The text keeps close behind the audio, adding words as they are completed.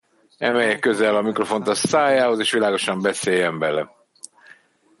Emelje közel a mikrofont a szájához, és világosan beszéljen bele.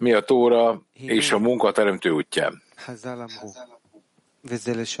 Mi a Tóra és a munka a teremtő útján?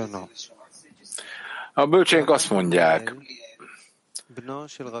 A bölcsénk azt mondják,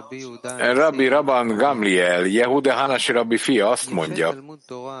 Rabbi Rabban Gamliel, Yehuda Hanasi Rabbi fia azt mondja,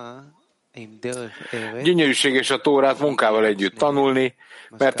 gyönyörűséges a Tórát munkával együtt tanulni,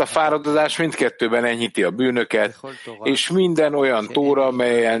 mert a fáradozás mindkettőben enyhíti a bűnöket, és minden olyan Tóra,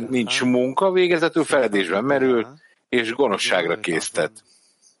 melyen nincs munka, végezetül feledésben merül, és gonoszságra késztet.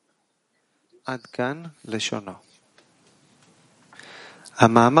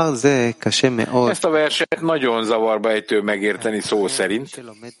 Ezt a verset nagyon zavarba ejtő megérteni szó szerint.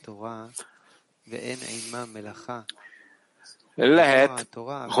 Lehet,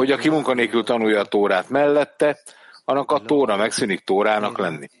 hogy aki munkanélkül tanulja a Tórát mellette, annak a Tóra megszűnik Tórának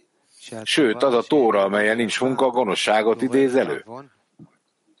lenni. Sőt, az a Tóra, amelyen nincs munka, gonoszságot idéz elő.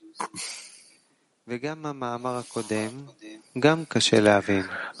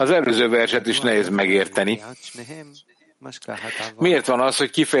 Az előző verset is nehéz megérteni. Miért van az, hogy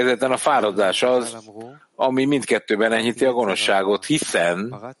kifejezetten a fáradás az, ami mindkettőben enyhíti a gonoszságot,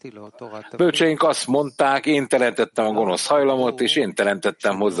 hiszen bölcseink azt mondták, én teremtettem a gonosz hajlamot, és én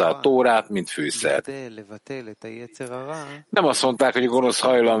teremtettem hozzá a Tórát, mint fűszert. Nem azt mondták, hogy a gonosz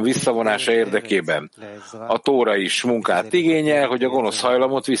hajlam visszavonása érdekében a Tóra is munkát igényel, hogy a gonosz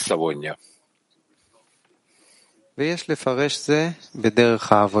hajlamot visszavonja.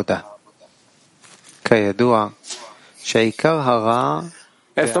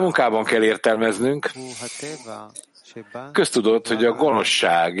 Ezt a munkában kell értelmeznünk. Köztudott, hogy a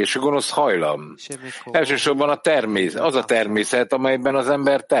gonoszság és a gonosz hajlam elsősorban az a természet, amelyben az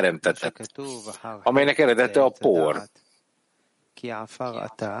ember teremtetett, amelynek eredete a por.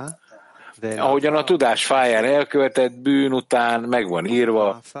 Ahogyan a tudás fáján elkövetett bűn után meg van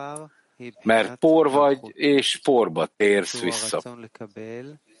írva, mert por vagy, és porba térsz vissza.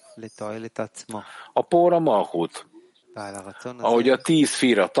 A por a malchut, ahogy a 10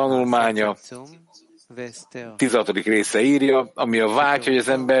 fira tanulmánya 16. része írja, ami a vágy, hogy az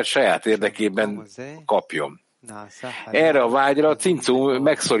ember saját érdekében kapjon. Erre a vágyra a cincum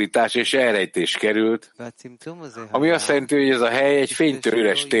megszorítás és elrejtés került, ami azt jelenti, hogy ez a hely egy fénytől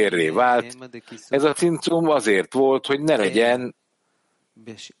üres térré vált. Ez a cincum azért volt, hogy ne legyen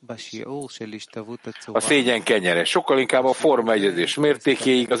a szégyen kenyere. Sokkal inkább a formaegyezés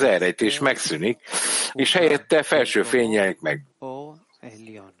mértékéig az elrejtés megszűnik, és helyette felső fény jelenik meg.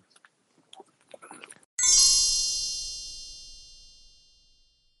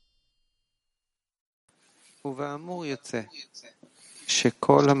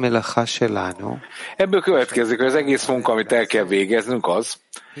 Ebből következik, hogy az egész munka, amit el kell végeznünk, az,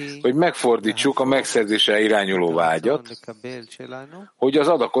 hogy megfordítsuk a megszerzésre irányuló vágyat, hogy az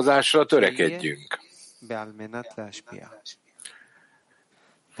adakozásra törekedjünk.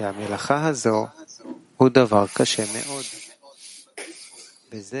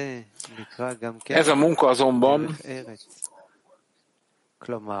 Ez a munka azonban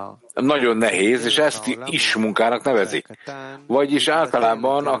nagyon nehéz, és ezt is munkának nevezik. Vagyis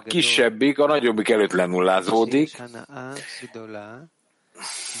általában a kisebbik a nagyobbik előtt lenullázódik,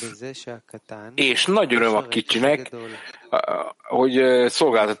 és nagy öröm a kicsinek, hogy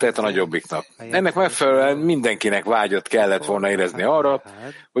szolgálatot tehet a nagyobbiknak. Ennek megfelelően mindenkinek vágyat kellett volna érezni arra,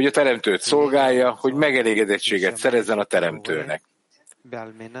 hogy a teremtőt szolgálja, hogy megelégedettséget szerezzen a teremtőnek.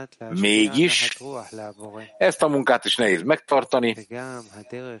 Mégis ezt a munkát is nehéz megtartani,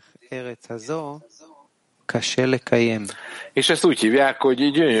 és ezt úgy hívják,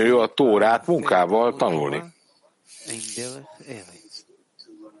 hogy gyönyörű a Tórát munkával tanulni.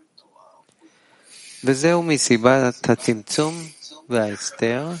 וזהו מסיבת הצמצום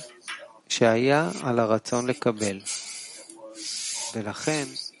וההסתר שהיה על הרצון לקבל. ולכן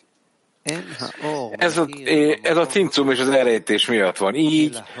Ez a cincum és az elrejtés miatt van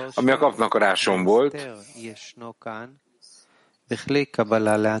így, ami a kapnakaráson volt.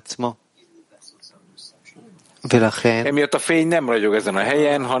 Emiatt a fény nem ragyog ezen a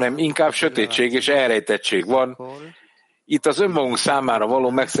helyen, hanem inkább sötétség és elrejtettség van itt az önmagunk számára való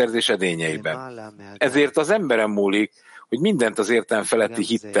megszerzés edényeiben. Ezért az emberen múlik, hogy mindent az értelem feletti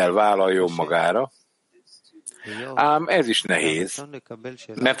hittel vállaljon magára, ám ez is nehéz,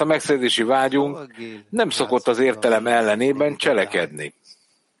 mert a megszerzési vágyunk nem szokott az értelem ellenében cselekedni.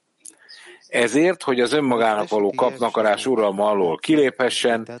 Ezért, hogy az önmagának való kapnakarás uralma alól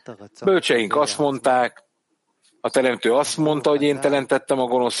kiléphessen, bölcseink azt mondták, a teremtő azt mondta, hogy én teremtettem a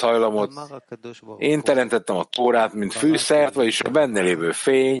gonosz hajlamot, én teremtettem a Tórát, mint fűszert, vagyis a benne lévő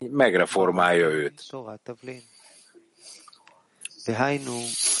fény megreformálja őt.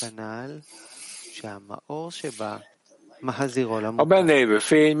 A benne lévő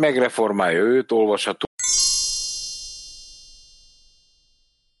fény megreformálja őt, olvasható.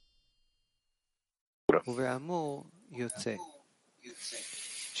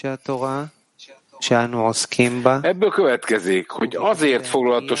 Ebből következik, hogy azért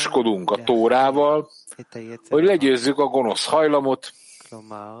foglalatoskodunk a Tórával, hogy legyőzzük a gonosz hajlamot,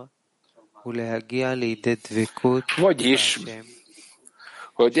 vagyis,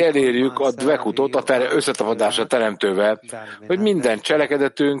 hogy elérjük a dvekutot, a összetapadás a teremtővel, hogy minden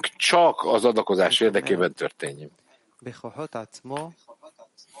cselekedetünk csak az adakozás érdekében történjen.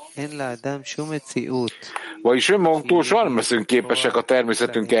 Vagyis önmagunktól soha nem leszünk képesek a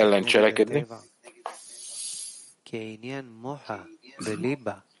természetünk ellen cselekedni,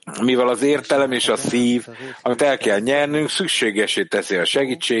 mivel az értelem és a szív, amit el kell nyernünk, szükségesé teszi a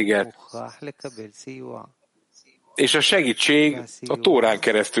segítséget, és a segítség a Tórán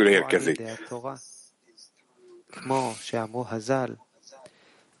keresztül érkezik.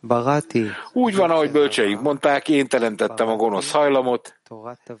 Úgy van, ahogy bölcseink mondták, én teremtettem a gonosz hajlamot,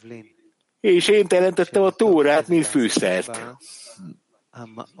 és én teremtettem a Tórát, mint fűszert.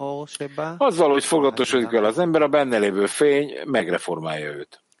 Azzal, hogy foglalatosodik el az ember, a benne lévő fény megreformálja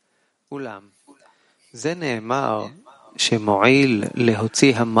őt.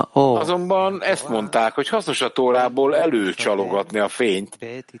 Azonban ezt mondták, hogy hasznos a Tórából előcsalogatni a fényt.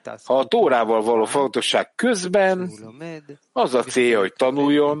 Ha a Tórával való fontosság közben, az a célja, hogy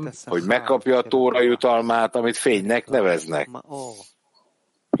tanuljon, hogy megkapja a Tóra jutalmát, amit fénynek neveznek.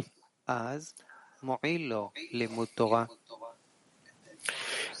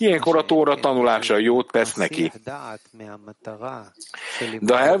 Ilyenkor a Tóra tanulása jót tesz neki.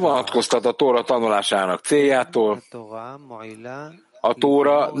 De ha elvonatkoztat a Tóra tanulásának céljától, a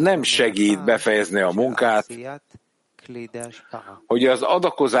Tóra nem segít befejezni a munkát, hogy az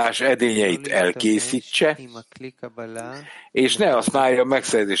adakozás edényeit elkészítse, és ne használja a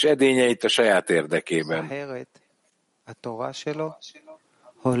megszerzés edényeit a saját érdekében.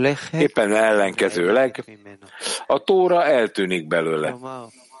 Éppen ellenkezőleg a Tóra eltűnik belőle.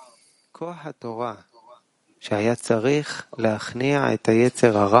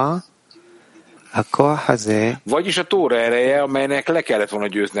 Vagyis a Tóra ereje, amelynek le kellett volna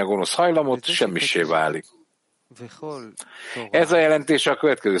győzni a gonosz hajlamot, semmissé válik. Ez a jelentése a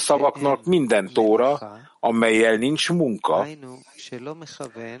következő szavaknak: minden Tóra, amellyel nincs munka.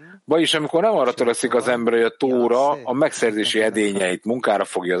 Vagyis amikor nem arra törekszik az ember, hogy a Tóra a megszerzési edényeit munkára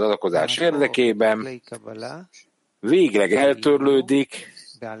fogja az adakozás érdekében, végleg eltörlődik,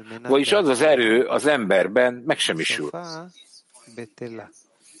 vagyis az az erő az emberben megsemmisül.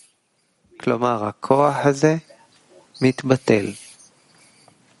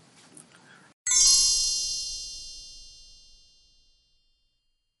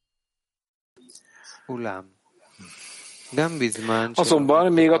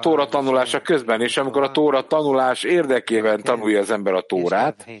 Azonban még a Tóra tanulása közben is, amikor a Tóra tanulás érdekében tanulja az ember a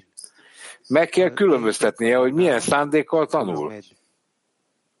Tórát, meg kell különböztetnie, hogy milyen szándékkal tanul.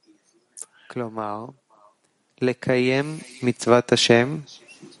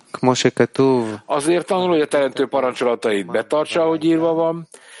 Azért tanul, hogy a teremtő parancsolatait betartsa, ahogy írva van,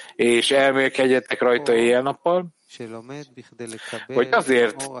 és elmélkedjetek rajta éjjel-nappal, vagy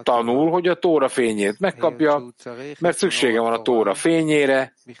azért tanul, hogy a Tóra fényét megkapja, mert szüksége van a Tóra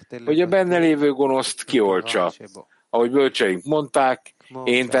fényére, hogy a benne lévő gonoszt kioltsa. Ahogy bölcseink mondták,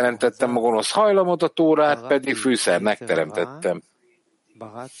 én teremtettem a gonosz hajlamot, a Tórát pedig fűszernek teremtettem.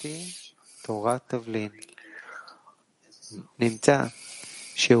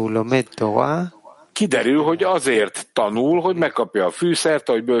 Kiderül, hogy azért tanul, hogy megkapja a fűszert,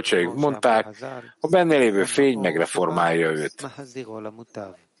 ahogy bölcseink mondták, a benne lévő fény megreformálja őt.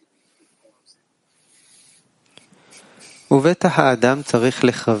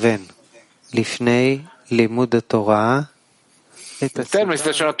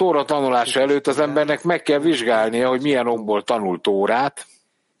 Természetesen a Tóra tanulása előtt az embernek meg kell vizsgálnia, hogy milyen okból tanul Tórát,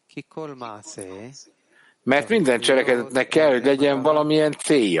 mert minden cselekedetnek kell, hogy legyen valamilyen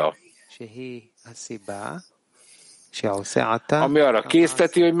célja, ami arra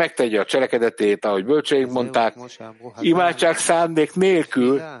készteti, hogy megtegye a cselekedetét, ahogy bölcseink mondták, imádság szándék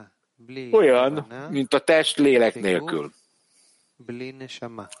nélkül, olyan, mint a test lélek nélkül.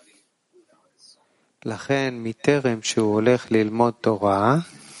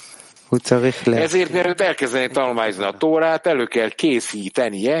 Ezért, mielőtt elkezdeni tanulmányozni a Tórát, elő kell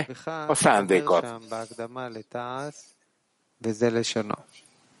készítenie a szándékat.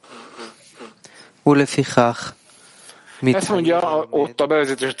 Ezt mondja ott a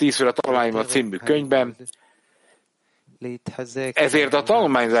bevezetés a 10 féle tanulmányban című könyvben, Ezért a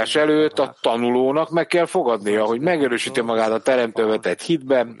tanulmányzás előtt a tanulónak meg kell fogadnia, hogy megerősíti magát a teremtőbe tett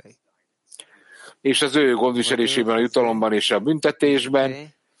hitben, és az ő gondviselésében, a jutalomban és a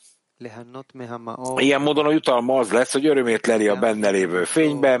büntetésben. Ilyen módon a jutalma az lesz, hogy örömét leli a benne lévő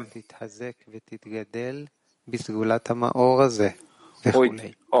fényben,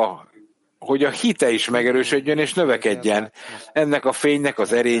 hogy a hite is megerősödjön és növekedjen ennek a fénynek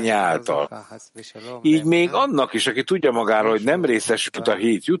az erénye által. Így még annak is, aki tudja magáról, hogy nem részesült a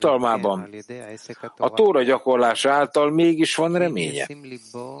hit jutalmában, a tóra gyakorlása által mégis van reménye.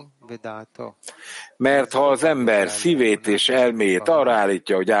 Mert ha az ember szívét és elméjét arra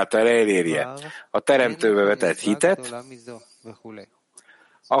állítja, hogy által elérje a teremtőbe vetett hitet,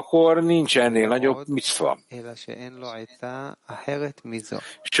 akkor nincs ennél nagyobb micva.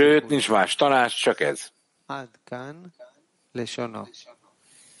 Sőt, nincs más tanács, csak ez.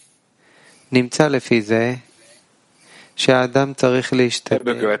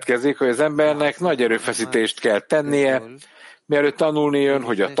 Ebből következik, hogy az embernek nagy erőfeszítést kell tennie, mielőtt tanulni jön,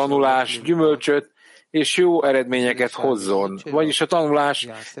 hogy a tanulás gyümölcsöt és jó eredményeket hozzon, vagyis a tanulás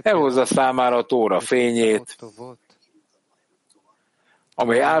elhozza számára a tóra fényét,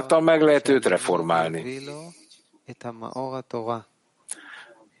 amely által meg lehet őt reformálni.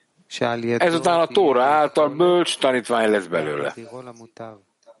 Ezután a tóra által bölcs tanítvány lesz belőle.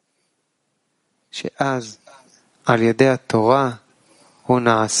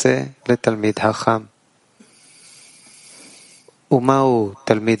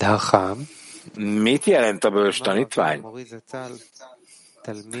 Mit jelent a bölcs tanítvány?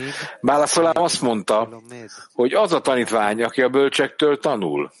 Bálaszolám azt mondta, hogy az a tanítvány, aki a bölcsektől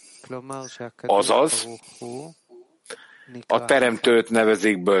tanul. Azaz, a teremtőt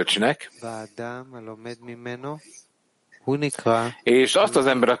nevezik bölcsnek, és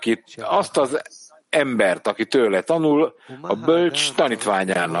azt az embert, aki tőle tanul, a bölcs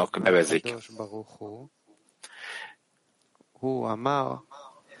tanítványának nevezik.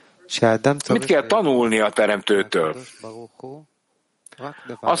 Mit kell tanulni a teremtőtől?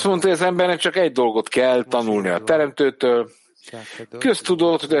 Azt mondta, hogy az embernek csak egy dolgot kell tanulni a teremtőtől.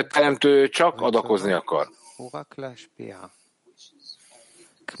 Köztudott, hogy a teremtő csak adakozni akar.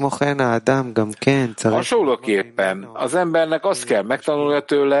 Hasonlóképpen az embernek azt kell megtanulnia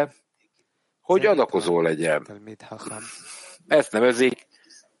tőle, hogy adakozó legyen. Ezt nevezik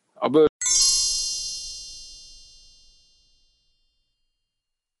a bölcs.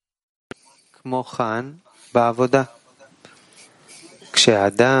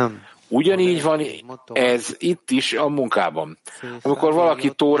 Ugyanígy van ez itt is a munkában. Amikor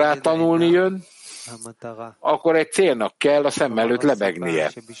valaki tórát tanulni jön, akkor egy célnak kell a szem előtt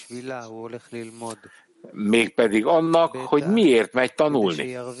lebegnie. Mégpedig annak, hogy miért megy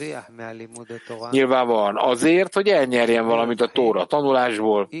tanulni. Nyilvánvalóan azért, hogy elnyerjen valamit a tóra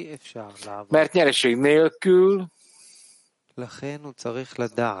tanulásból, mert nyereség nélkül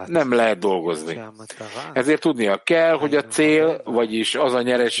nem lehet dolgozni. Ezért tudnia kell, hogy a cél, vagyis az a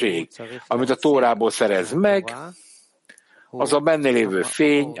nyereség, amit a tórából szerez meg, az a benne lévő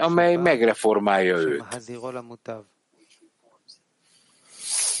fény, amely megreformálja őt.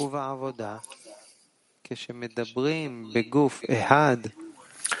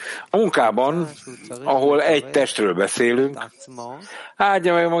 A munkában, ahol egy testről beszélünk,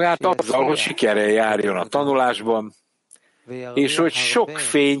 áldja meg magát azzal, hogy sikerrel járjon a tanulásban, és hogy sok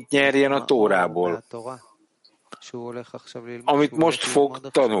fényt nyerjen a tórából, amit most fog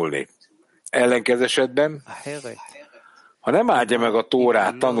tanulni. Ellenkező esetben, ha nem áldja meg a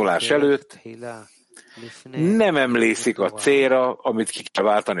tórát tanulás előtt, nem emlékszik a célra, amit ki kell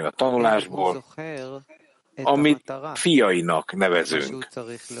váltani a tanulásból, amit fiainak nevezünk.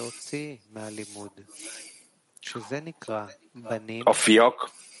 A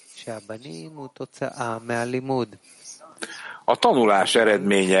fiak a tanulás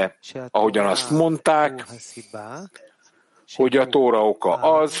eredménye, ahogyan azt mondták, hogy a tóra oka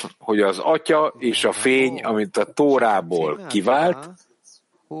az, hogy az atya és a fény, amit a tórából kivált,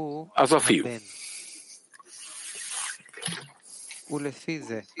 az a fiú.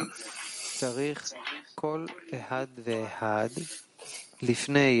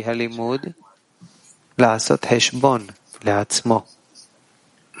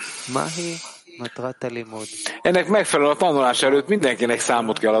 Ennek megfelelően a tanulás előtt mindenkinek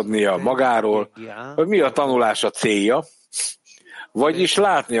számot kell adnia magáról, hogy mi a tanulás a célja, vagyis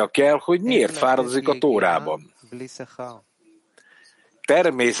látnia kell, hogy miért fáradozik a tórában.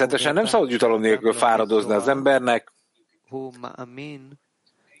 Természetesen nem szabad jutalom nélkül fáradozni az embernek,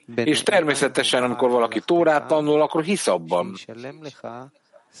 és természetesen, amikor valaki tórát tanul, akkor hisz abban,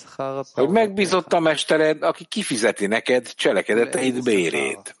 hogy megbízott a mestered, aki kifizeti neked cselekedeteid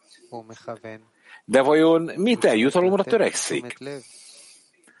bérét. De vajon minden jutalomra törekszik?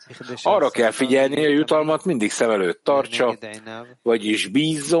 Arra kell figyelni, hogy a jutalmat mindig szem előtt tartsa, vagyis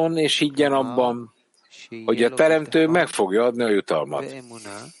bízzon és higgyen abban, hogy a Teremtő meg fogja adni a jutalmat.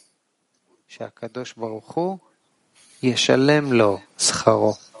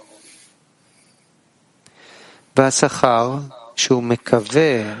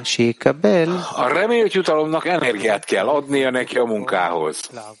 A remélt jutalomnak energiát kell adnia neki a munkához.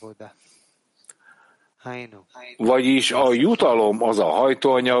 Vagyis a jutalom az a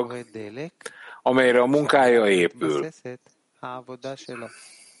hajtóanyag, amelyre a munkája épül.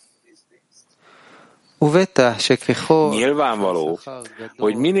 Nyilvánvaló,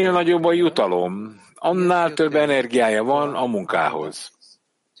 hogy minél nagyobb a jutalom, annál több energiája van a munkához.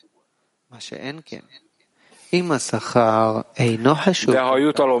 De ha a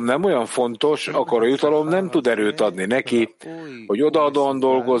jutalom nem olyan fontos, akkor a jutalom nem tud erőt adni neki, hogy odaadóan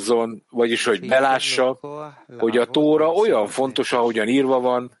dolgozzon, vagyis hogy belássa, hogy a Tóra olyan fontos, ahogyan írva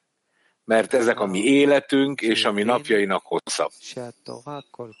van, mert ezek a mi életünk és a mi napjainak hossza.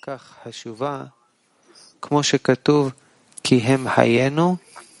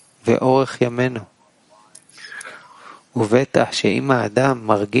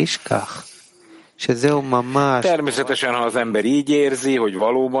 Természetesen, ha az ember így érzi, hogy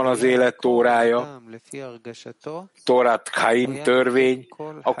valóban az élet Tórája, Tórát Chaim törvény,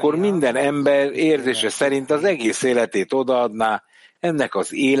 akkor minden ember érzése szerint az egész életét odaadná ennek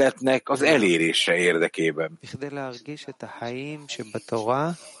az életnek az elérése érdekében.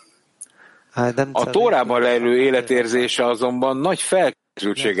 A Tórában lejlő életérzése azonban nagy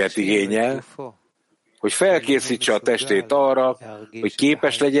felkészültséget igényel, hogy felkészítse a testét arra, hogy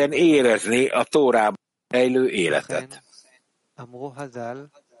képes legyen érezni a Tórában lejlő életet.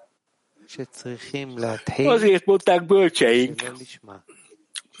 Azért mondták bölcseink,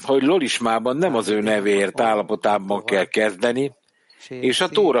 hogy Lolismában nem az ő nevéért állapotában kell kezdeni, és a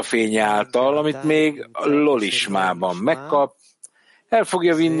Tóra fénye által, amit még Lolismában megkap, el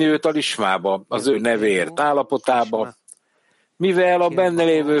fogja vinni őt a Lismába, az ő nevéért állapotába, mivel a benne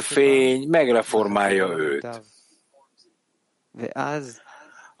lévő fény megreformálja őt.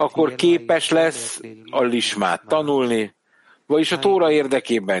 Akkor képes lesz a Lismát tanulni, vagyis a Tóra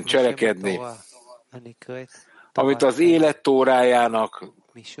érdekében cselekedni, amit az élet Tórájának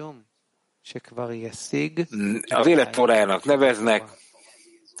neveznek,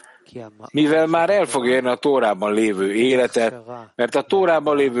 mivel már el fogja érni a Tórában lévő életet, mert a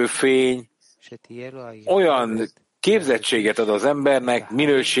Tórában lévő fény olyan képzettséget ad az embernek,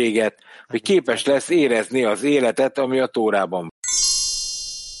 minőséget, hogy képes lesz érezni az életet, ami a Tórában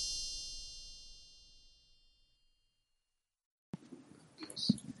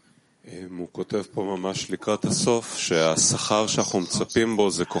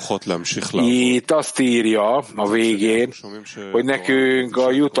van. Itt azt írja a végén, hogy nekünk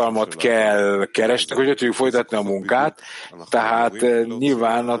a jutalmat kell keresni, hogy tudjuk folytatni a munkát, tehát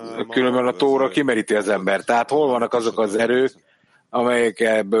nyilván különben a Tóra kimeríti az ember. Tehát hol vannak azok az erők,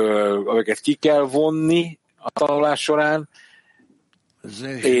 amelyeket ki kell vonni a tanulás során,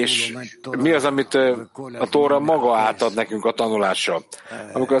 és mi az, amit a Tóra maga átad nekünk a tanulásra?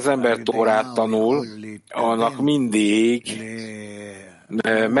 Amikor az ember Tórát tanul, annak mindig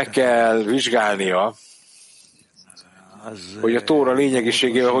meg kell vizsgálnia, hogy a Tóra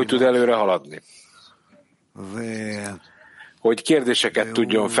lényegiségével hogy tud előre haladni. Hogy kérdéseket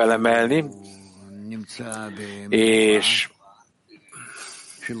tudjon felemelni, és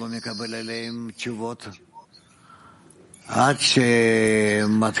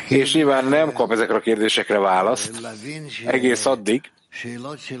nyilván nem kap ezekre a kérdésekre választ, egész addig,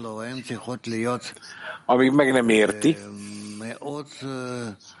 amíg meg nem érti,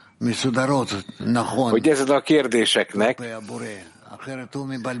 hogy ezek a kérdéseknek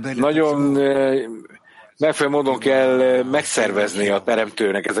nagyon megfelelő módon kell megszervezni a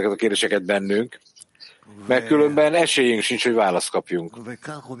Teremtőnek ezeket a kérdéseket bennünk, mert különben esélyünk sincs, hogy választ kapjunk.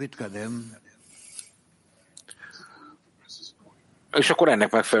 És akkor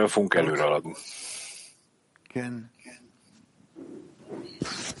ennek megfelelően fogunk előre haladni.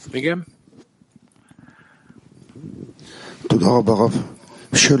 Igen? תודה רבה רב.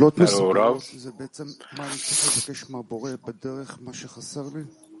 שאלות מסוימות, זה בעצם מה אני צריך לבקש מהבורא בדרך מה שחסר לי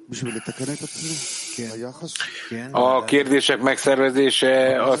בשביל לתקן את עצמי? היחס? A kérdések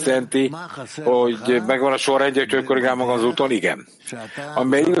megszervezése azt jelenti, hogy megvan a sorrendje, hogy korrigál magam az úton? Igen.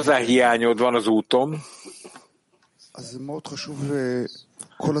 Amiben igazán hiányod van az úton,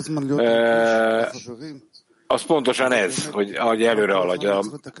 Az pontosan ez, hogy előre haladja.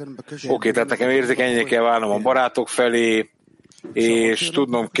 Oké, tehát nekem érzékenyé kell válnom a barátok felé, és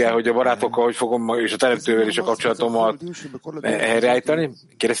tudnom kell, hogy a barátokkal hogy fogom, és a teremtővel is a kapcsolatomat helyreállítani.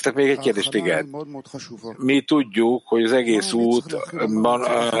 Kérdeztek még egy kérdést, igen. Mi tudjuk, hogy az egész útban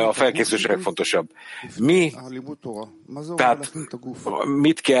a felkészülés legfontosabb. Tehát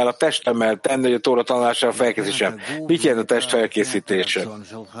mit kell a testemmel tenni, hogy a Tóra tanulására felkészítsem? Mit jelent a test felkészítése?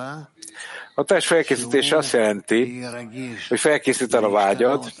 A test felkészítése azt jelenti, hogy felkészíted a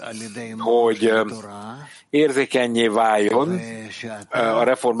vágyad, hogy érzékennyé váljon a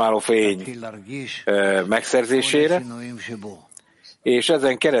reformáló fény megszerzésére, és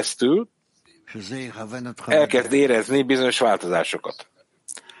ezen keresztül elkezd érezni bizonyos változásokat.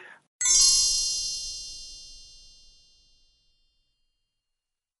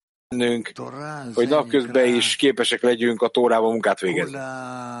 Hogy napközben is képesek legyünk a Tórával munkát végezni.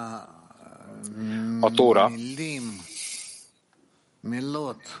 A Tóra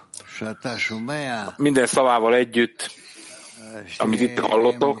minden szavával együtt, amit itt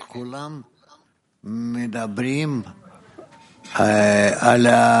hallottok,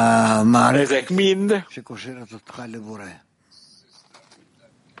 ezek mind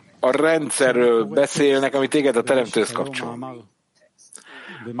a rendszerről beszélnek, ami téged a teremtőhöz kapcsol.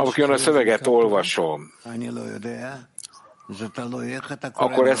 Amikor a szöveget olvasom,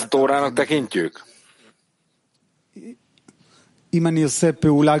 akkor ezt Tórának tekintjük? אם אני עושה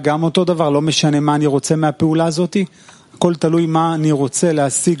פעולה גם אותו דבר, לא משנה מה אני רוצה מהפעולה הזאת, הכל תלוי מה אני רוצה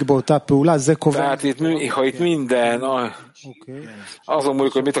להשיג באותה פעולה, זה קובע. Tehát ha itt minden azon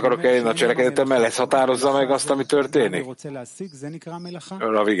múlik, hogy mit akarok elérni a cselekedetemben, ez határozza meg azt, ami történik?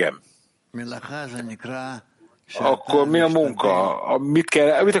 Igen. Akkor mi a munka?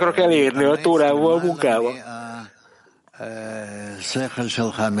 Mit akarok elérni a Tórával, a munkával?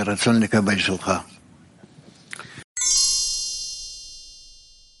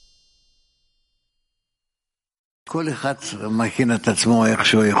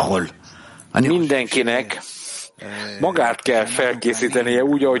 Mindenkinek magát kell felkészítenie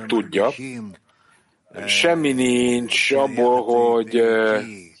úgy, ahogy tudja. Semmi nincs abból, hogy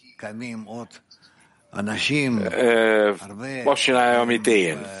azt csinálja, amit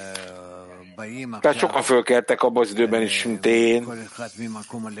én. Tehát sokan fölkeltek abban az időben is, mint én,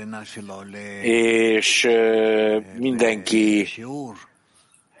 és mindenki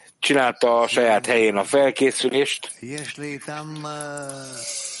csinálta a saját helyén a felkészülést.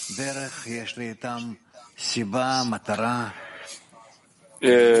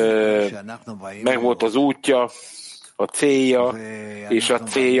 Meg volt az útja, a célja, és a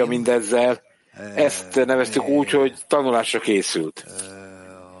célja mindezzel. Ezt neveztük úgy, hogy tanulásra készült.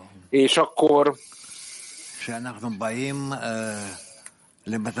 És akkor,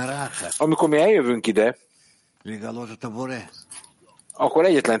 amikor mi eljövünk ide, akkor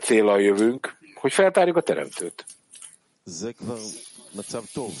egyetlen céllal jövünk, hogy feltárjuk a teremtőt.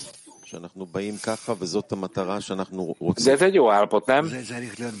 De ez egy jó állapot, nem?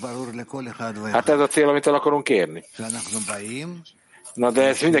 Hát ez a cél, amit el akarunk érni. Na de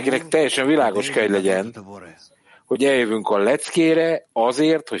ez mindenkinek teljesen világos kell, hogy legyen, hogy eljövünk a leckére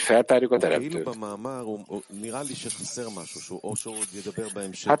azért, hogy feltárjuk a teremtőt.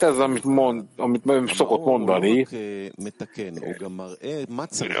 Hát ez, amit szokott mondani,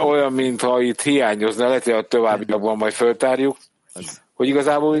 olyan, mintha itt hiányozna, lehet, hogy a továbbiakban majd feltárjuk, hogy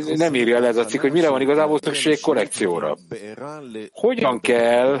igazából nem írja le ez a cikk, hogy mire van igazából szükség korrekcióra. Hogyan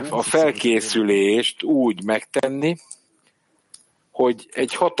kell a felkészülést úgy megtenni, hogy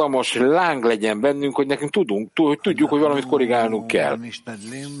egy hatalmas láng legyen bennünk, hogy nekünk hogy tudjuk, hogy valamit korrigálnunk kell.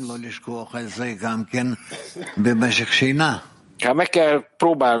 Hát meg kell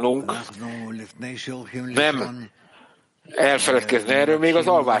próbálnunk nem elfeledkezni erről, még az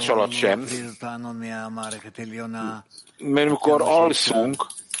alvás alatt sem. Mert amikor alszunk,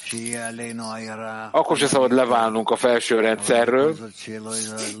 akkor se szabad leválnunk a felső rendszerről,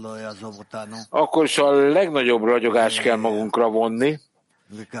 akkor is a legnagyobb ragyogást kell magunkra vonni,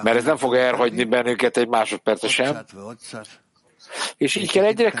 mert ez nem fog elhagyni bennünket egy másodpercre sem. És így kell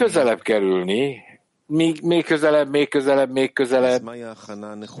egyre közelebb kerülni, még közelebb, még közelebb, még közelebb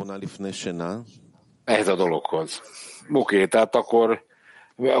ehhez a dologhoz. Oké, tehát akkor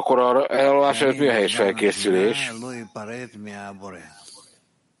a elalvás előtt mi a helyes felkészülés?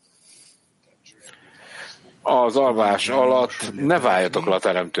 Az alvás alatt ne váljatok le a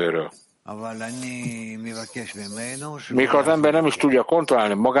teremtőről. Mikor az ember nem is tudja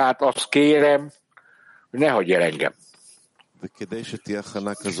kontrollálni magát, azt kérem, hogy ne hagyj el engem.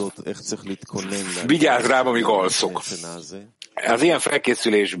 Vigyázz rám, amíg alszok. Az ilyen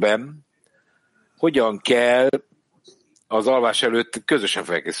felkészülésben hogyan kell az alvás előtt közösen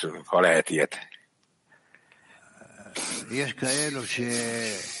felkészülnünk, ha lehet ilyet.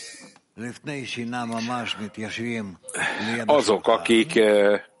 Azok, akik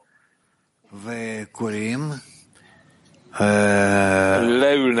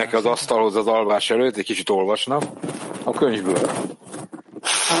leülnek az asztalhoz az alvás előtt, egy kicsit olvasnak a könyvből.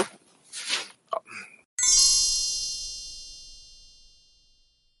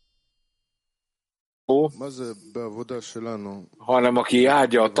 Hanem aki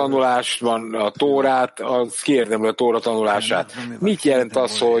áldja a tanulásban a Tórát, az kiérdemli a Tóra tanulását. Mit jelent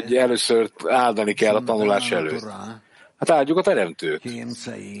az, hogy először áldani kell a tanulás előtt? Hát áldjuk a Teremtőt,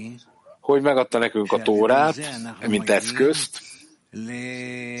 hogy megadta nekünk a Tórát, mint eszközt,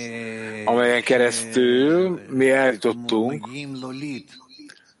 amelyen keresztül mi eljutottunk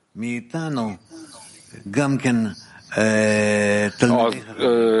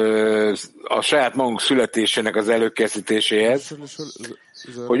a saját magunk születésének az előkészítéséhez,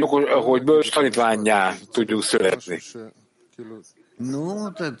 hogy bölcs tanítvánnyá tudjunk születni.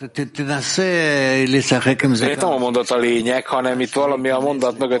 Itt nem a mondat a lényeg, hanem itt valami a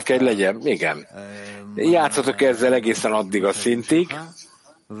mondat mögött kell legyen. Igen. Játszatok ezzel egészen addig a szintig,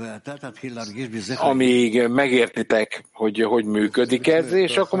 amíg megértitek, hogy működik ez,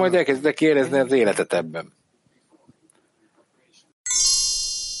 és akkor majd elkezditek érezni az életet ebben.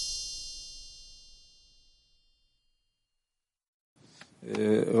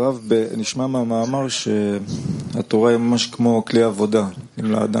 רב, נשמע מהמאמר שהתורה היא ממש כמו כלי עבודה.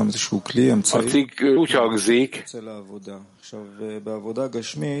 אם לאדם איזשהו כלי, אמצעי, יוצא לעבודה. עכשיו, בעבודה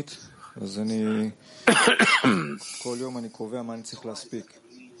גשמית, אז כל יום אני קובע מה אני צריך להספיק.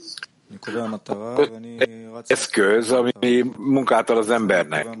 אני קובע מטרה, ואני רץ... eszköz, ami munkáltal az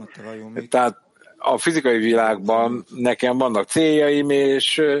embernek. Tehát a fizikai világban nekem vannak céljaim,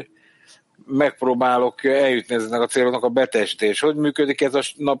 és megpróbálok eljutni ezeknek a céloknak a betestés. Hogy működik ez a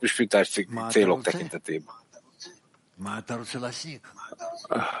napi fűtás célok tekintetében?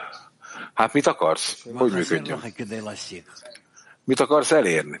 Hát mit akarsz? Hogy működjön? Mit akarsz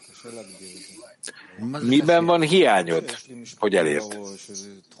elérni? Miben van hiányod, hogy elért?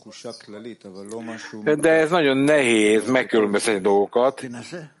 De ez nagyon nehéz megkülönböztetni dolgokat.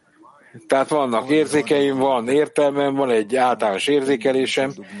 Tehát vannak érzékeim, van értelmem, van egy általános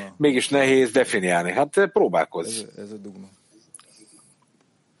érzékelésem, mégis nehéz definiálni. Hát próbálkozz.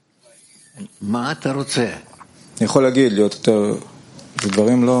 אני יכול להגיד, להיות יותר,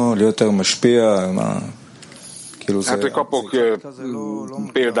 דברים לא, להיות יותר משפיע, Hát, hogy kapok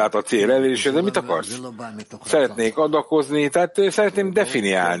példát a cél elérésére, de mit akarsz? Szeretnék adakozni, tehát szeretném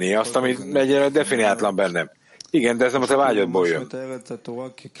definiálni azt, ami egyre definiátlan bennem. Igen, de ez nem a te vágyadból jön.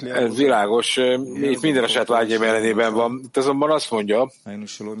 Ez világos, itt minden a saját vágyaim ellenében van. Itt azonban azt mondja,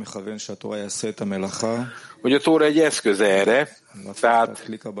 hogy a Tóra egy eszköz erre, tehát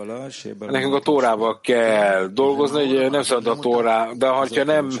nekünk a Tórával kell dolgozni, hogy nem szabad a Tórá, de ha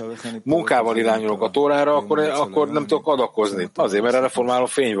nem munkával irányulok a Tórára, akkor nem tudok adakozni. Azért, mert a reformáló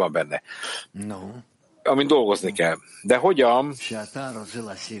fény van benne. Amin dolgozni kell. De hogyan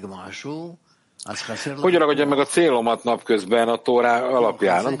ragadjam meg a célomat napközben a Tórá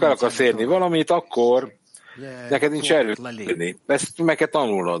alapján? Amikor el akarsz érni valamit, akkor neked nincs erőt. Ezt meg kell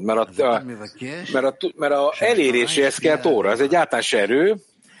tanulnod, mert a eléréséhez kell Tóra. Ez egy általános erő,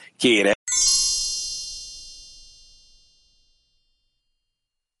 kérem.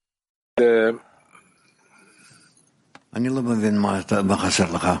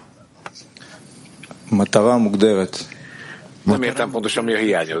 Nem értem pontosan, mi a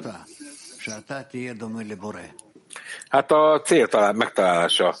hiányod. Hát a cél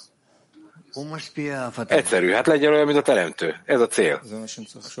megtalálása. Egyszerű, hát legyen olyan, mint a Teremtő. Ez a cél.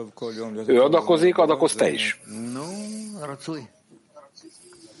 Ő adakozik, adakozz te is.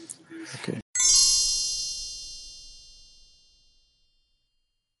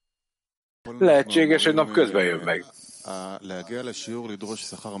 Lehetséges, hogy nap közben jön meg.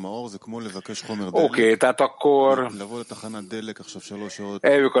 Oké, tehát akkor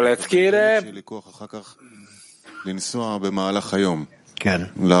eljövök a leckére,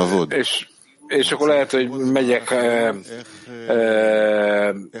 és akkor lehet, hogy megyek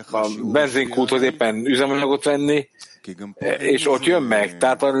a benzinkúthoz éppen üzemanyagot venni, és ott jön meg.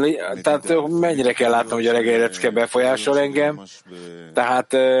 Tehát mennyire kell látnom, hogy a reggeli lecke befolyásol engem.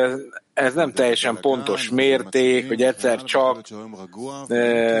 Tehát ez nem teljesen pontos mérték, hogy egyszer csak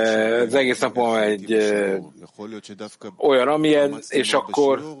az egész napon egy olyan, amilyen, és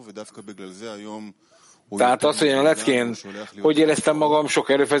akkor Tehát az, hogy én a leckén hogy éreztem magam, sok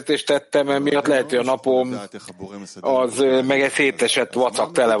erőfeszítést tettem, emiatt lehet, hogy a napom az meg egy szétesett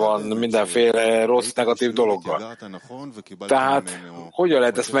vacak tele van mindenféle rossz, negatív dologgal. Tehát hogyan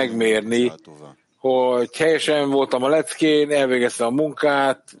lehet ezt megmérni, hogy helyesen voltam a leckén, elvégeztem a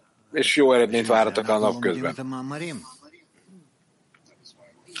munkát, és jó eredményt vártak a nap közben.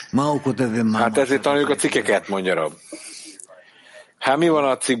 Hát ezért tanuljuk a cikkeket, mondja Rab. Hát mi van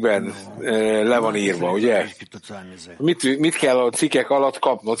a cikkben? Le van írva, ugye? Mit kell a cikkek alatt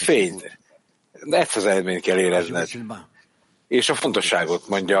kapnod? Fényt. Ezt az eredményt kell érezned. És a fontosságot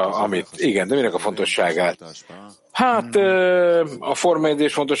mondja, amit. Igen, de minek a fontosságát? Hát a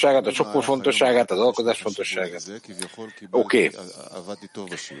formálódás fontosságát, a csoport fontosságát, az alkozás fontosságát. Oké.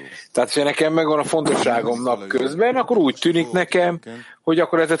 Tehát, ha nekem megvan a fontosságom nap közben, akkor úgy tűnik nekem, hogy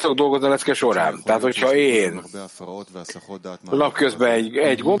akkor ezzel tudok dolgozni a lecke során. Tehát, hogyha én napközben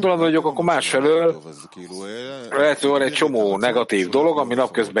egy gondolat vagyok, akkor másfelől lehet, hogy van egy csomó negatív dolog, ami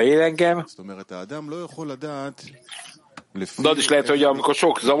napközben él engem, de az is lehet, hogy amikor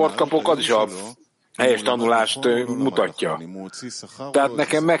sok zavart kapok, az is a helyes tanulást mutatja. Tehát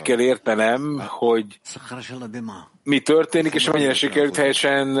nekem meg kell értenem, hogy mi történik, és mennyire sikerült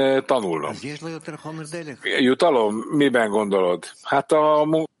helyesen tanulnom. Jutalom? Miben gondolod? Hát a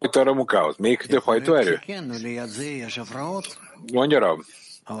munkához. Még több hajtóerő? Mondja Rab?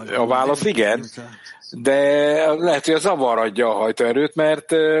 A válasz igen, de lehet, hogy a zavar adja a hajtóerőt,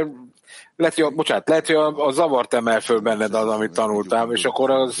 mert lehet, hogy a zavart emel föl benned az, amit tanultál, és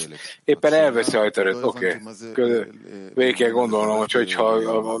akkor az éppen elveszi a hajtóerőt. Oké. Végig kell gondolnom, hogyha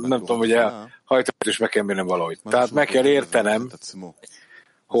nem tudom, hogy a hajtóerőt is meg kell mérnem valahogy. Tehát meg kell értenem,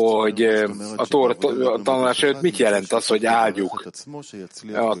 hogy a tanulás előtt mit jelent az, hogy áldjuk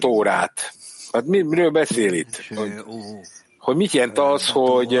a Tórát. Hát miről beszél itt? Hogy mit jelent az,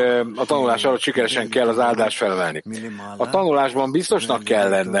 hogy a tanulás alatt sikeresen kell az áldást felemelni. A tanulásban biztosnak kell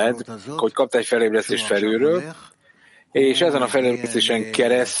lenned, hogy kaptál egy felébresztést felülről, és ezen a felébresztésen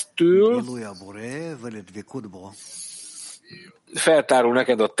keresztül feltárul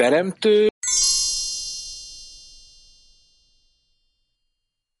neked a teremtő,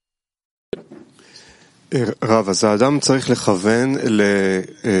 רב, אז האדם צריך לכוון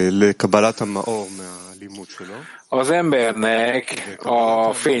לקבלת המאור מהלימוד שלו. Az embernek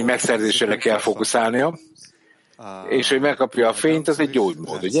a fény megszerzésére kell fókuszálnia, és hogy megkapja a fényt, az egy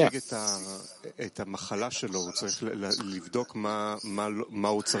gyógymód, ugye?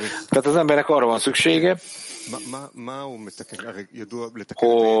 Tehát az embernek arra van szüksége,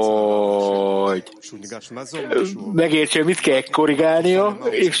 hogy megértse, mit kell korrigálnia,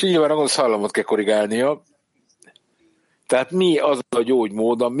 és nyilván a gonosz hallamot kell korrigálnia. Tehát mi az a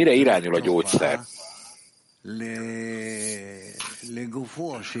gyógymód, mire irányul a gyógyszer?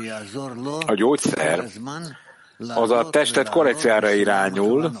 A gyógyszer az a testet korrekciára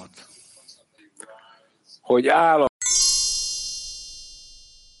irányul, hogy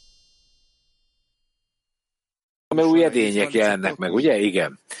mert új edények jelennek meg, ugye?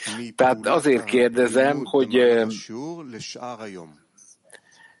 Igen. Tehát azért kérdezem,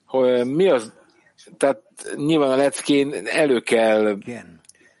 hogy mi az, tehát nyilván a leckén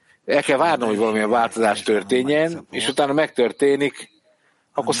el kell várnom, hogy valamilyen változás történjen, és utána megtörténik,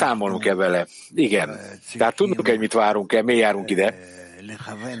 akkor számolnunk kell vele. Igen. Tehát tudnunk kell, mit várunk el, miért járunk ide.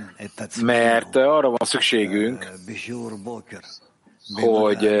 Mert arra van szükségünk,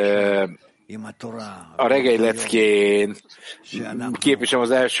 hogy a reggeli leckén képviselem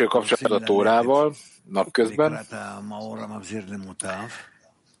az első kapcsolatot a Tórával napközben,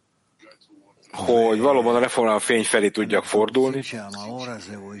 hogy valóban a reformáló fény felé tudjak fordulni,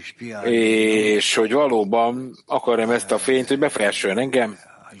 és hogy valóban akarjam ezt a fényt, hogy befolyásoljon engem,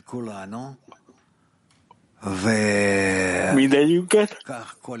 mindegyünket,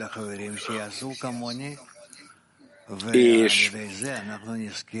 és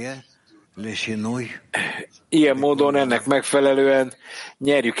ilyen módon ennek megfelelően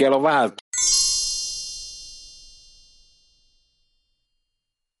nyerjük el a változást.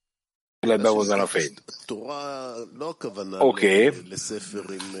 Behozzon a fényt. Oké.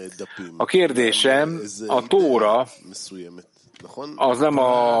 A kérdésem, a Tóra az nem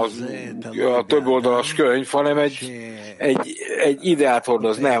a több oldalas könyv, hanem egy ideát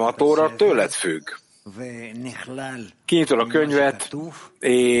hordoz. Nem, a Tóra tőled függ. Kinyitod a könyvet,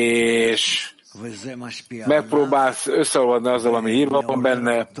 és megpróbálsz összeolvadni azzal, ami írva van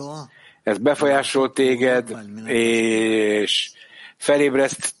benne, ez befolyásol téged, és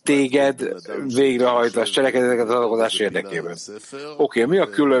felébreszt téged, végrehajtasz cselekedeteket az alkotás érdekében. Oké, mi a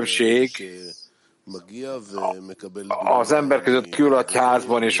különbség az ember között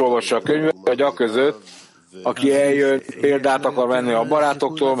külatyházban és olvassa a könyvet, vagy a között, aki eljön, példát akar venni a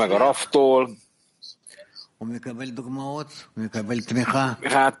barátoktól, meg a Raftól.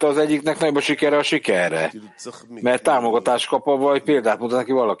 Hát az egyiknek nagyobb a sikere a sikerre, mert támogatást kap abba, vagy példát mutat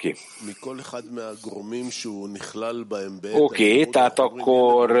neki valaki. Oké, tehát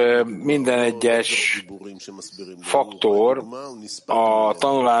akkor minden egyes faktor a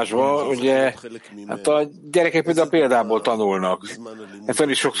tanulásban, ugye, hát a gyerekek például a példából tanulnak. Ezt ön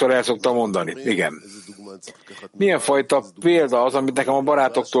is sokszor el szoktam mondani. Igen. Milyen fajta példa az, amit nekem a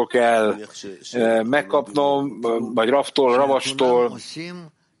barátoktól kell megkapnom, vagy Raftól, Ravastól?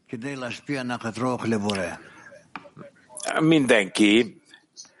 Mindenki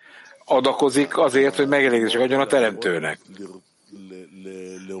adakozik azért, hogy megelégítések adjon a teremtőnek.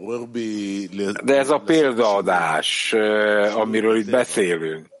 De ez a példaadás, amiről itt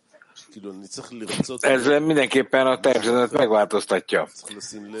beszélünk, ez mindenképpen a természetet megváltoztatja,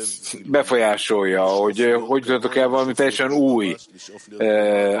 befolyásolja, hogy tudok el valami teljesen új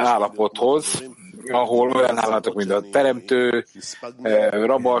állapothoz, ahol olyan állatok, mint a teremtő,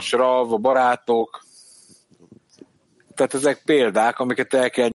 Rabas, Rav, a barátok. Tehát ezek példák, amiket el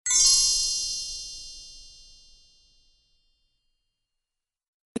kell.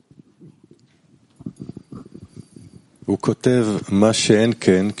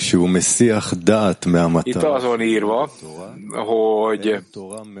 Itt az van írva, hogy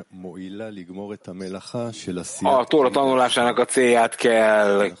a Tóra tanulásának a célját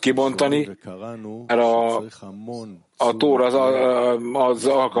kell kibontani, mert a Tóra az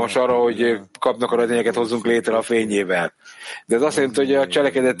alkalmas arra, hogy kapnak a rejtényeket hozzunk létre a fényével. De ez azt jelenti, hogy a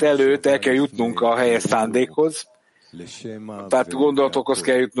cselekedet előtt el kell jutnunk a helyes szándékhoz, tehát gondolatokhoz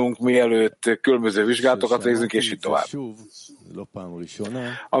kell jutnunk, mielőtt különböző vizsgálatokat végzünk, és így tovább.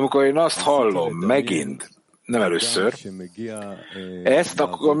 Amikor én azt hallom megint, nem először, ezt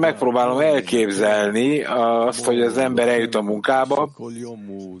akkor megpróbálom elképzelni azt, hogy az ember eljut a munkába,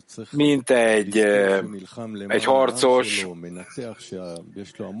 mint egy harcos,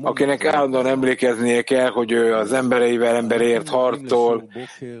 akinek állandóan emlékeznie kell, hogy ő az embereivel, emberért harcol.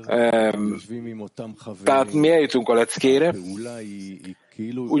 Tehát mi eljutunk a leckére,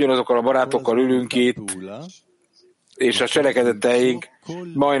 ugyanazokkal a barátokkal ülünk itt, és a cselekedeteink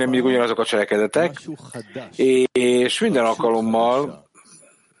majdnem mindig ugyanazok a cselekedetek, és minden alkalommal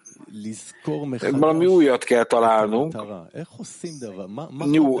valami újat kell találnunk,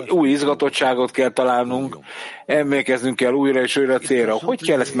 új izgatottságot kell találnunk, emlékeznünk kell újra és újra célra. Hogy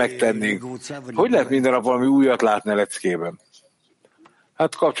kell ezt megtennünk? Hogy lehet minden nap valami újat látni a leckében?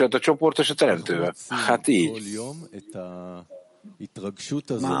 Hát kapcsolat a csoport és a teremtővel. Hát így.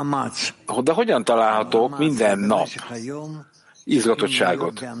 De hogyan találhatok minden nap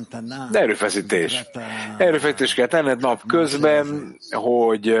izgatottságot? De erőfeszítés. Erőfeszítés kell tenned nap közben,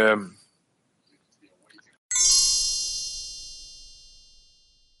 hogy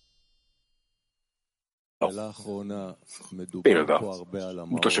példa.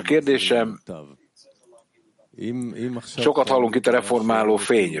 Utolsó kérdésem. Sokat hallunk itt a reformáló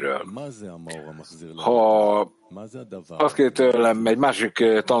fényről. Ha azt kérdi tőlem egy másik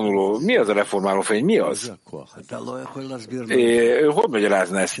tanuló, mi az a reformáló fény? Mi az? Hogy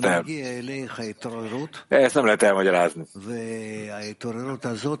magyarázna ezt el? Ezt nem lehet elmagyarázni.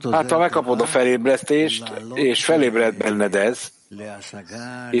 Hát ha megkapod a felébresztést, és felébred benned ez,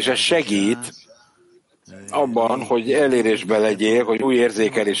 és ez segít abban, hogy elérésben legyél, hogy új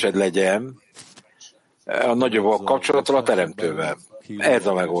érzékelésed legyen, a nagyobb a kapcsolattal a teremtővel. Ez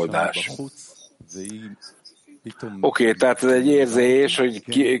a megoldás. Oké, tehát ez egy érzés, hogy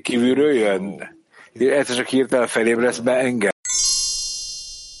kívülről jön. Egyszer csak hirtelen felébresz be engem.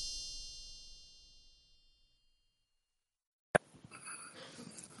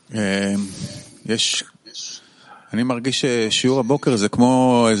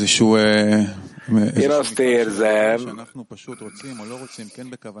 Én azt érzem,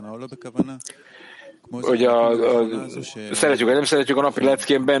 hogy szeretjük vagy nem szeretjük, a napi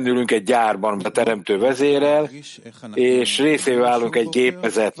leckén bennülünk egy gyárban, a teremtő vezérel, és részével állunk egy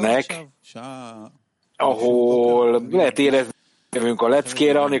gépezetnek, ahol lehet érezni a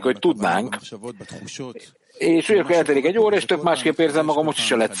leckére, anélkül, hogy tudnánk, és ugyanakkor eltelik egy óra, és tök másképp érzem magam most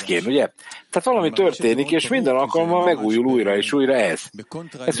is a leckén, ugye? Tehát valami történik, és minden alkalommal megújul újra és újra ez.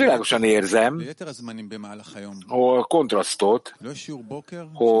 Ezt világosan érzem, a kontrasztot,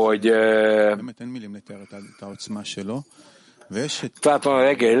 hogy tehát van a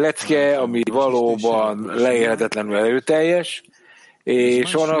reggeli lecke, ami valóban leélhetetlenül erőteljes,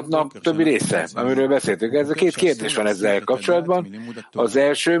 És van a nap többi része, amiről beszéltünk. Ez a két kérdés van ezzel kapcsolatban. Az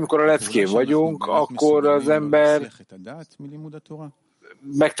első, amikor a leckén vagyunk, akkor az ember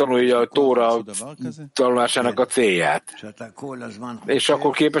megtanulja a Tóra tanulásának a célját. És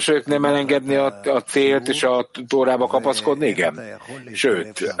akkor képes vagyok nem elengedni a célt és a Tórába kapaszkodni? Igen.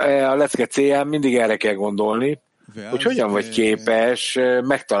 Sőt, a lecke célján mindig erre kell gondolni, hogy hogyan vagy képes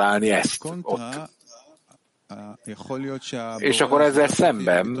megtalálni ezt ott. És akkor ezzel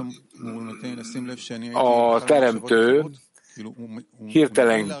szemben a teremtő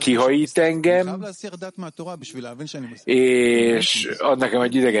hirtelen kihajít engem, és ad nekem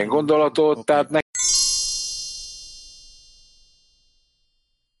egy idegen gondolatot, tehát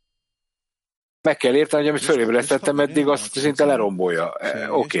meg kell érteni, hogy amit fölébresztettem eddig, azt szinte lerombolja.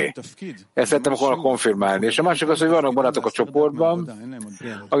 Oké. Ezt szerettem volna konfirmálni. És a másik az, hogy vannak barátok a csoportban,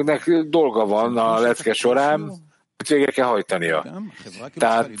 akiknek dolga van a lecke során, hogy végre kell hajtania.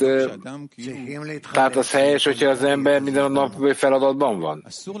 Tehát az helyes, hogyha az ember minden nap feladatban van?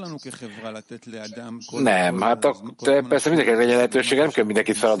 Nem, hát persze mindenkinek legyen lehetőség, nem kell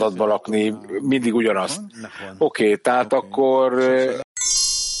mindenkit feladatba lakni, mindig ugyanazt. Oké, tehát akkor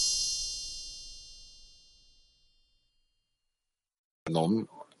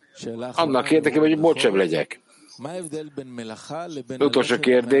annak érdekében, hogy bocsább legyek. Utolsó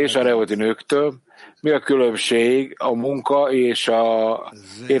kérdés a reóti nőktől. Mi a különbség a munka és a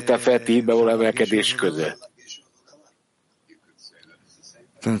értelmefeletti hitbe való emelkedés között?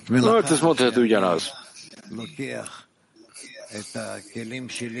 Hát ezt mondhatod ugyanaz.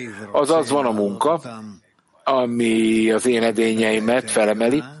 Azaz van a munka, ami az én edényeimet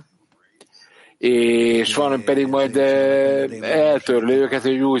felemeli, és van pedig majd eltörli őket,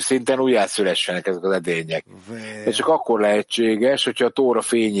 hogy új szinten újjászülessenek ezek az edények. Ez csak akkor lehetséges, hogyha a Tóra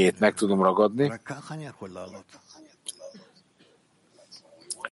fényét meg tudom ragadni.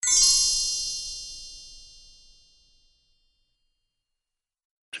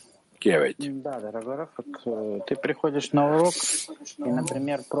 Kijevedj.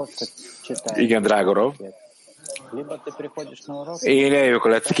 Igen, Drágorov. Én eljövök a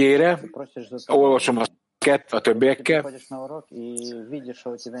leckére, olvasom a többiekkel,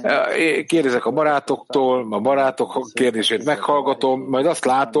 kérdezek a barátoktól, a barátok kérdését meghallgatom, majd azt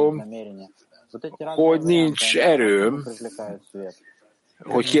látom, hogy nincs erőm,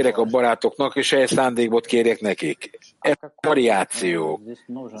 hogy kérek a barátoknak, és egy szándékbot kérjek nekik. Ez variáció.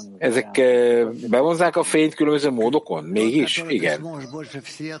 Ezek bevonzák a fényt különböző módokon? Mégis? Igen.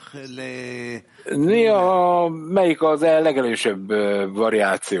 Melyik az legelősebb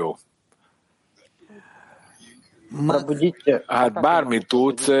variáció? Hát bármit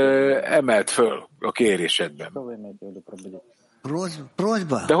tudsz, emelt föl a kérésedben.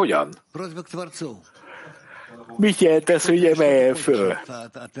 De hogyan? Mit jelent ez, hogy emeljen föl?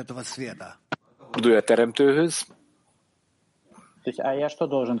 Fordulj a teremtőhöz,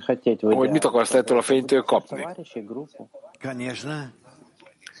 hogy mit akarsz ettől a fénytől kapni?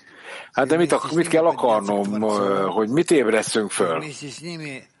 Hát de mit kell akarnom, hogy mit ébresztünk föl?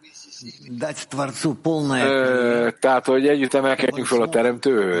 Tehát, hogy együtt emelkedjünk föl a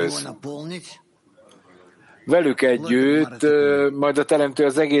teremtőhöz. Velük együtt, majd a teremtő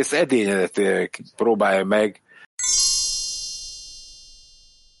az egész edényedet próbálja meg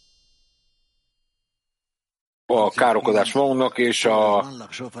a károkozás magunknak és a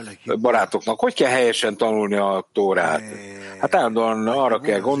barátoknak. Hogy kell helyesen tanulni a Tórát? Hát állandóan arra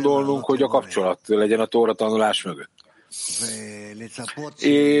kell gondolnunk, hogy a kapcsolat legyen a Tóra tanulás mögött.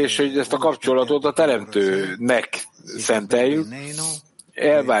 És hogy ezt a kapcsolatot a teremtőnek szenteljük,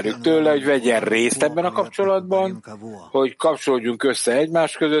 elvárjuk tőle, hogy vegyen részt ebben a kapcsolatban, hogy kapcsolódjunk össze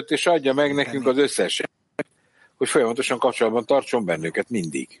egymás között, és adja meg nekünk az összeset, hogy folyamatosan kapcsolatban tartson bennünket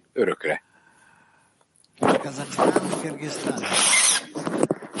mindig, örökre.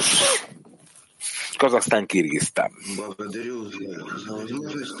 Казахстан, Киргизстан.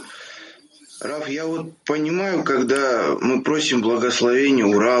 Раф, я вот понимаю, когда мы просим благословения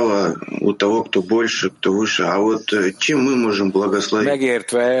Урала у того, кто больше, кто выше, а вот чем мы можем благословить?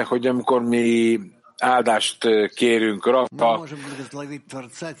 Megértve, hogy amikor mi áldást kérünk Rafra,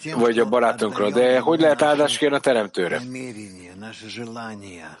 vagy a barátunkra, de hogy lehet áldást kérni a teremtőre?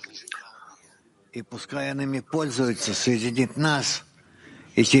 И пускай он ими пользуется, соединит нас,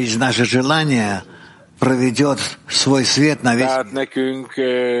 и через наше желание проведет свой свет на весь мир. Tehát nekünk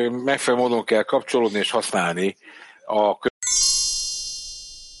megfelelő módon kell kapcsolódni és használni a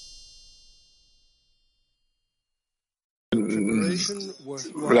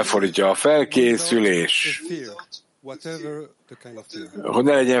lefordítja a felkészülés, hogy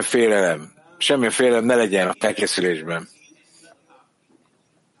ne legyen félelem. Semmilyen félelem ne legyen a felkészülésben.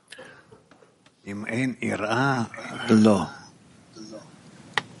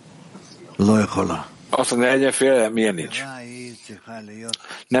 Azt mondja, legyen félelem, milyen nincs.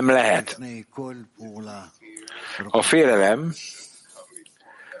 Nem lehet. A félelem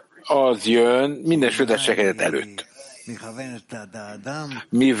az jön minden sötétséged előtt.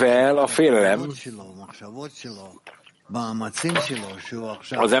 Mivel a félelem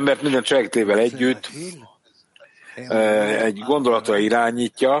az embert minden cselekedetével együtt egy gondolatra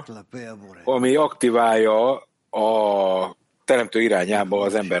irányítja, ami aktiválja a teremtő irányába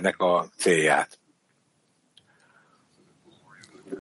az embernek a célját.